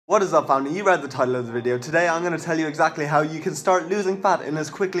What is up, family? You read the title of the video. Today I'm going to tell you exactly how you can start losing fat in as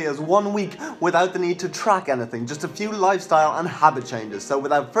quickly as 1 week without the need to track anything, just a few lifestyle and habit changes. So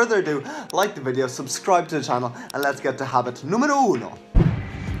without further ado, like the video, subscribe to the channel, and let's get to habit numero uno.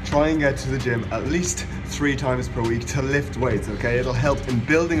 Try and get to the gym at least 3 times per week to lift weights, okay? It'll help in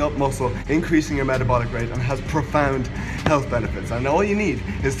building up muscle, increasing your metabolic rate, and has profound health benefits. And all you need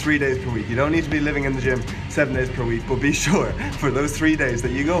is 3 days per week. You don't need to be living in the gym 7 days per week, but be sure for those 3 days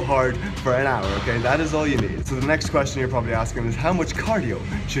that you go hard for an hour, okay? That is all you need. So the next question you're probably asking is, how much cardio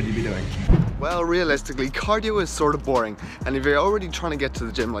should you be doing? Well, realistically, cardio is sort of boring, and if you're already trying to get to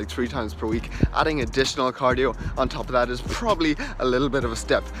the gym like 3 times per week, adding additional cardio on top of that is probably a little bit of a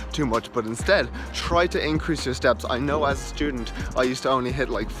step too much. But instead, try to increase your steps. I know as a student I used to only hit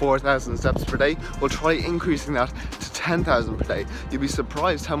like 4,000 steps per day. Well, try increasing that to 10,000 per day. You'll be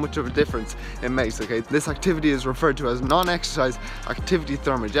surprised how much of a difference it makes, okay? This activity is referred to as non-exercise activity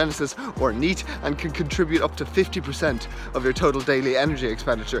thermogenesis, or NEAT, and can contribute up to 50% of your total daily energy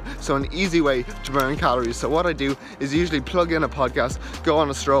expenditure. So an easy way to burn calories. So what I do is usually plug in a podcast, go on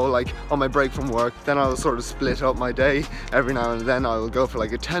a stroll like on my break from work, then I'll sort of split up my day. Every now and then I will go for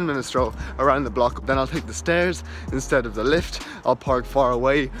like a 10-minute stroll around the block, then I'll take the stairs instead of the lift. I'll park far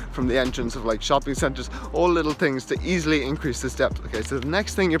away from the entrance of like shopping centers, all little things to easily increase the steps. Okay, so the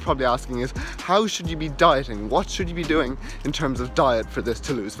next thing you're probably asking is, how should you be dieting? What should you be doing in terms of diet for this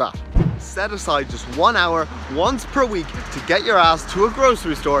to lose fat? Set aside just 1 hour once per week to get your ass to a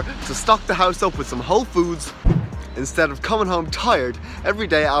grocery store to stock the house up with some whole foods, instead of coming home tired every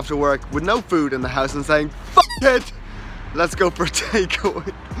day after work with no food in the house and saying, "Fuck it, let's go for a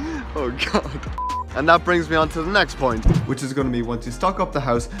takeaway." Oh god. And that brings me on to the next point, which is going to be, once you stock up the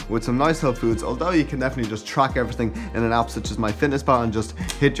house with some nice whole foods, although you can definitely just track everything in an app such as MyFitnessPal and just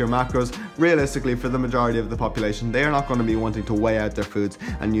hit your macros, realistically for the majority of the population, they are not going to be wanting to weigh out their foods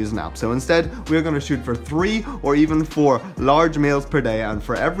and use an app. So instead, we're going to shoot for 3 or even 4 large meals per day, and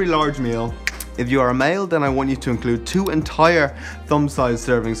for every large meal, if you are a male, then I want you to include 2 entire thumb-sized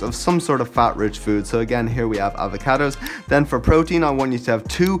servings of some sort of fat-rich food. So again, here we have avocados. Then for protein, I want you to have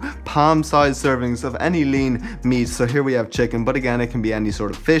 2 palm-sized servings of any lean meat. So here we have chicken, but again, it can be any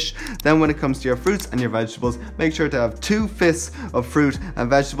sort of fish. Then when it comes to your fruits and your vegetables, make sure to have 2 fists of fruit and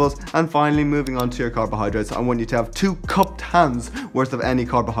vegetables. And finally, moving on to your carbohydrates, I want you to have 2 cupped hands worth of any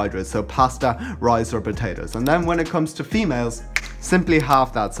carbohydrates. So pasta, rice, or potatoes. And then when it comes to females, simply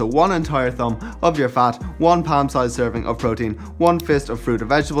half that, so 1 entire thumb of your fat, 1 palm-sized serving of protein, 1 fist of fruit and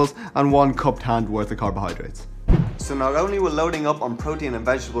vegetables, and 1 cupped hand worth of carbohydrates. So not only will loading up on protein and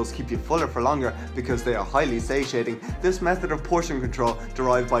vegetables keep you fuller for longer because they are highly satiating, this method of portion control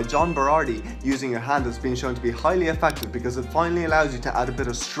derived by John Berardi using your hand has been shown to be highly effective because it finally allows you to add a bit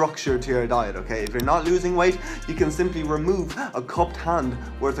of structure to your diet, okay? If you're not losing weight, you can simply remove a cupped hand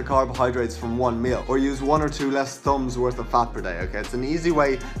worth of carbohydrates from 1 meal, or use 1 or 2 less thumbs worth of fat per day, okay? It's an easy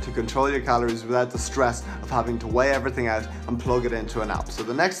way to control your calories without the stress of having to weigh everything out and plug it into an app. So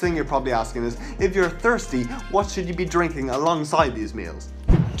the next thing you're probably asking is, if you're thirsty, what should you be drinking alongside these meals?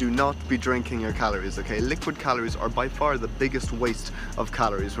 Do not be drinking your calories, okay? Liquid calories are by far the biggest waste of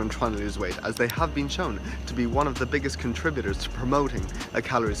calories when trying to lose weight, as they have been shown to be one of the biggest contributors to promoting a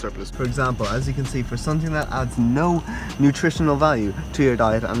calorie surplus. For example, as you can see, for something that adds no nutritional value to your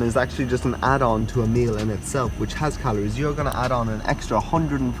diet and is actually just an add-on to a meal in itself, which has calories, you're going to add on an extra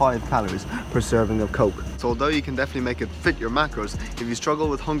 105 calories per serving of Coke. So although you can definitely make it fit your macros, if you struggle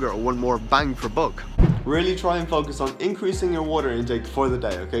with hunger or want more bang for buck, really try and focus on increasing your water intake for the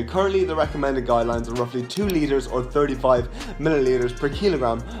day, okay? Currently, the recommended guidelines are roughly 2 liters or 35 milliliters per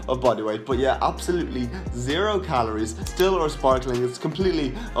kilogram of body weight, but yeah, absolutely 0 calories, still or sparkling. It's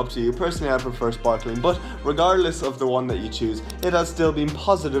completely up to you. Personally, I prefer sparkling, but regardless of the one that you choose, it has still been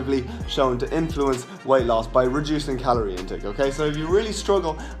positively shown to influence weight loss by reducing calorie intake, okay? So if you really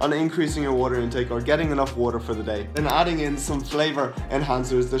struggle on increasing your water intake or getting enough water for the day, then adding in some flavor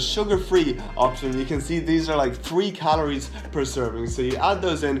enhancers, the sugar-free option, you can see these are like 3 calories per serving, so you add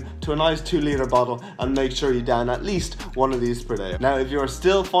those in to a nice 2-liter bottle and make sure you down at least 1 of these per day. Now, if you are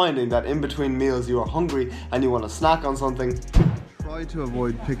still finding that in between meals you are hungry and you want to snack on something, try to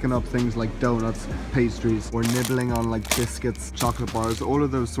avoid picking up things like donuts, pastries, or nibbling on like biscuits, chocolate bars, all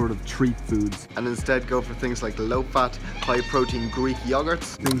of those sort of treat foods, and instead go for things like low-fat, high-protein Greek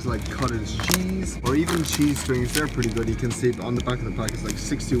yogurts, things like cottage cheese, or even cheese strings. They're pretty good. You can see on the back of the pack it's like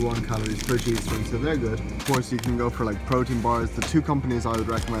 61 calories per cheese string, so they're good. Of course, you can go for like protein bars. The 2 companies I would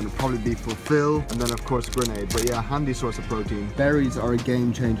recommend would probably be Fulfill and then of course Grenade, but yeah, handy source of protein. Berries are a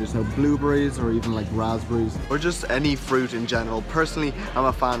game changer, so blueberries or even like raspberries, or just any fruit in general. personally am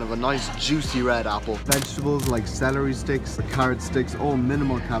a fan of a nice juicy red apple. Vegetables like celery sticks or carrot sticks, all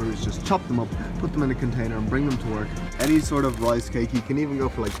minimal calories, just chop them up, put them in a container and bring them to work. Any sort of rice cake, you can even go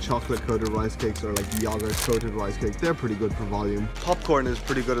for like chocolate coated rice cakes or like yogurt coated rice cakes. They're pretty good for volume. Popcorn is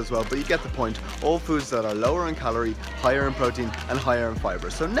pretty good as well, but you get the point. All foods that are lower in calorie, higher in protein and higher in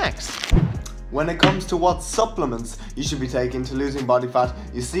fiber. So next, when it comes to what supplements you should be taking to losing body fat,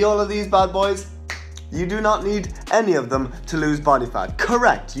 you see all of these bad boys? You do not need any of them to lose body fat.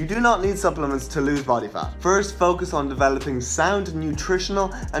 Correct, you do not need supplements to lose body fat. First, focus on developing sound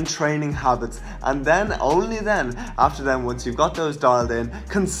nutritional and training habits, and then, only then, after then, once you've got those dialed in,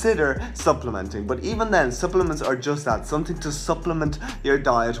 consider supplementing. But even then, supplements are just that, something to supplement your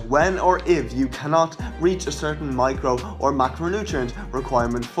diet when or if you cannot reach a certain micro or macronutrient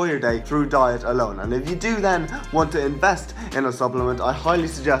requirement for your day through diet alone. And if you do then want to invest in a supplement, I highly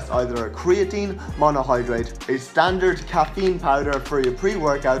suggest either a creatine monohydrate, a standard caffeine powder for your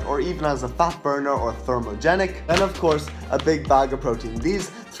pre-workout, or even as a fat burner or thermogenic, and of course a big bag of protein. These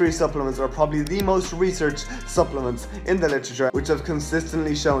three supplements are probably the most researched supplements in the literature, which have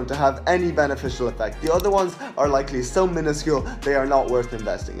consistently shown to have any beneficial effect. The other ones are likely so minuscule they are not worth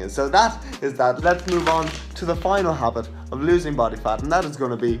investing in. So that is that. Let's move on to the final habit of losing body fat, and that is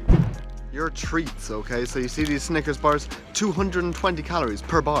going to be your treats. Okay, so you see these Snickers bars, 220 calories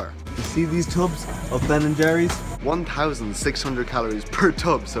per bar. You see these tubs of Ben & Jerry's, 1,600 calories per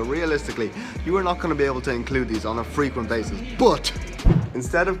tub. So realistically, you are not going to be able to include these on a frequent basis, but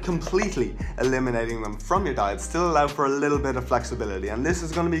instead of completely eliminating them from your diet, still allow for a little bit of flexibility. And this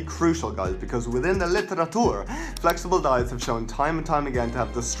is going to be crucial, guys, because within the literature, flexible diets have shown time and time again to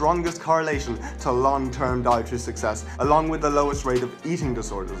have the strongest correlation to long-term dietary success, along with the lowest rate of eating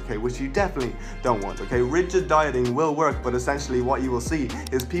disorders, okay, which you definitely don't want, okay? Rigid dieting will work, but essentially what you will see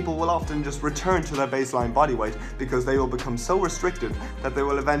is people will often just return to their baseline body weight because they will become so restricted that they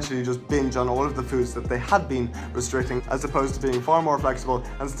will eventually just binge on all of the foods that they had been restricting, as opposed to being far more flexible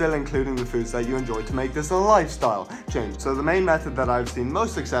and still including the foods that you enjoy to make this a lifestyle change. So the main method that I've seen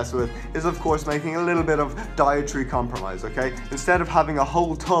most success with is of course making a little bit of dietary compromise, okay? Instead of having a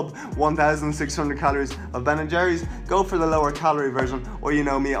whole tub, 1,600 calories of Ben & Jerry's, go for the lower calorie version, or you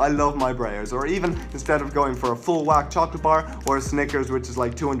know me, I love my Breyers. Or even instead of going for a full whack chocolate bar or a Snickers, which is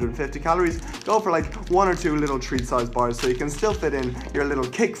like 250 calories, go for like one or two little treat sized bars so you can still fit in your little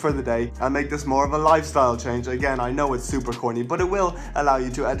kick for the day and make this more of a lifestyle change. Again, I know it's super corny, but it will allow you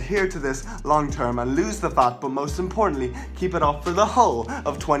to adhere to this long term and lose the fat, but most importantly, keep it off for the whole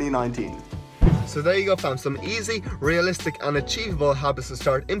of 2019. So there you go, fam, some easy, realistic and achievable habits to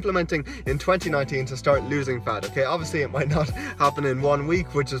start implementing in 2019 to start losing fat, okay? Obviously it might not happen in 1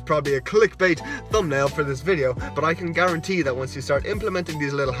 week, which is probably a clickbait thumbnail for this video, but I can guarantee that once you start implementing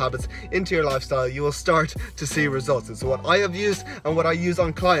these little habits into your lifestyle, you will start to see results. It's what I have used and what I use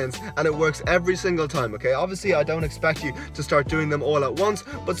on clients, and it works every single time, okay? Obviously I don't expect you to start doing them all at once,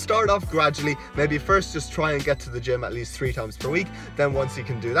 but start off gradually. Maybe first just try and get to the gym at least 3 times per week. Then once you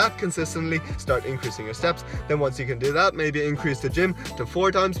can do that consistently, start increasing your steps. Then once you can do that, maybe increase the gym to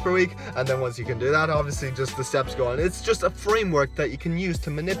 4 times per week. And then once you can do that, obviously just the steps go on. It's just a framework that you can use to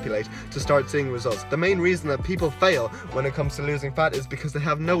manipulate to start seeing results. The main reason that people fail when it comes to losing fat is because they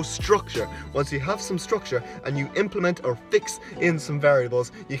have no structure. Once you have some structure and you implement or fix in some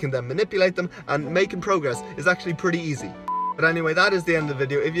variables, you can then manipulate them, and making progress is actually pretty easy. But anyway, that is the end of the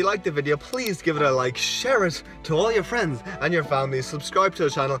video. If you liked the video, please give it a like, share it to all your friends and your family, subscribe to the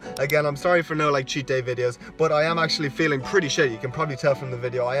channel. Again, I'm sorry for no like cheat day videos, but I am actually feeling pretty shit. You can probably tell from the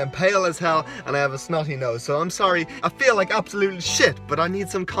video. I am pale as hell and I have a snotty nose, so I'm sorry. I feel like absolute shit, but I need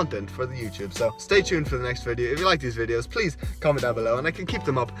some content for the YouTube, so stay tuned for the next video. If you like these videos, please comment down below and I can keep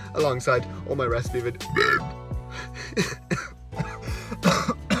them up alongside all my recipe videos.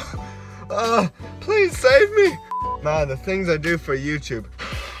 Please save me! Man, the things I do for YouTube.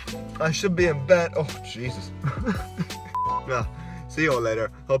 I should be in bed. Oh, Jesus. Yeah, see you all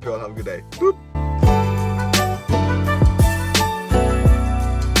later. Hope you all have a good day. Boop.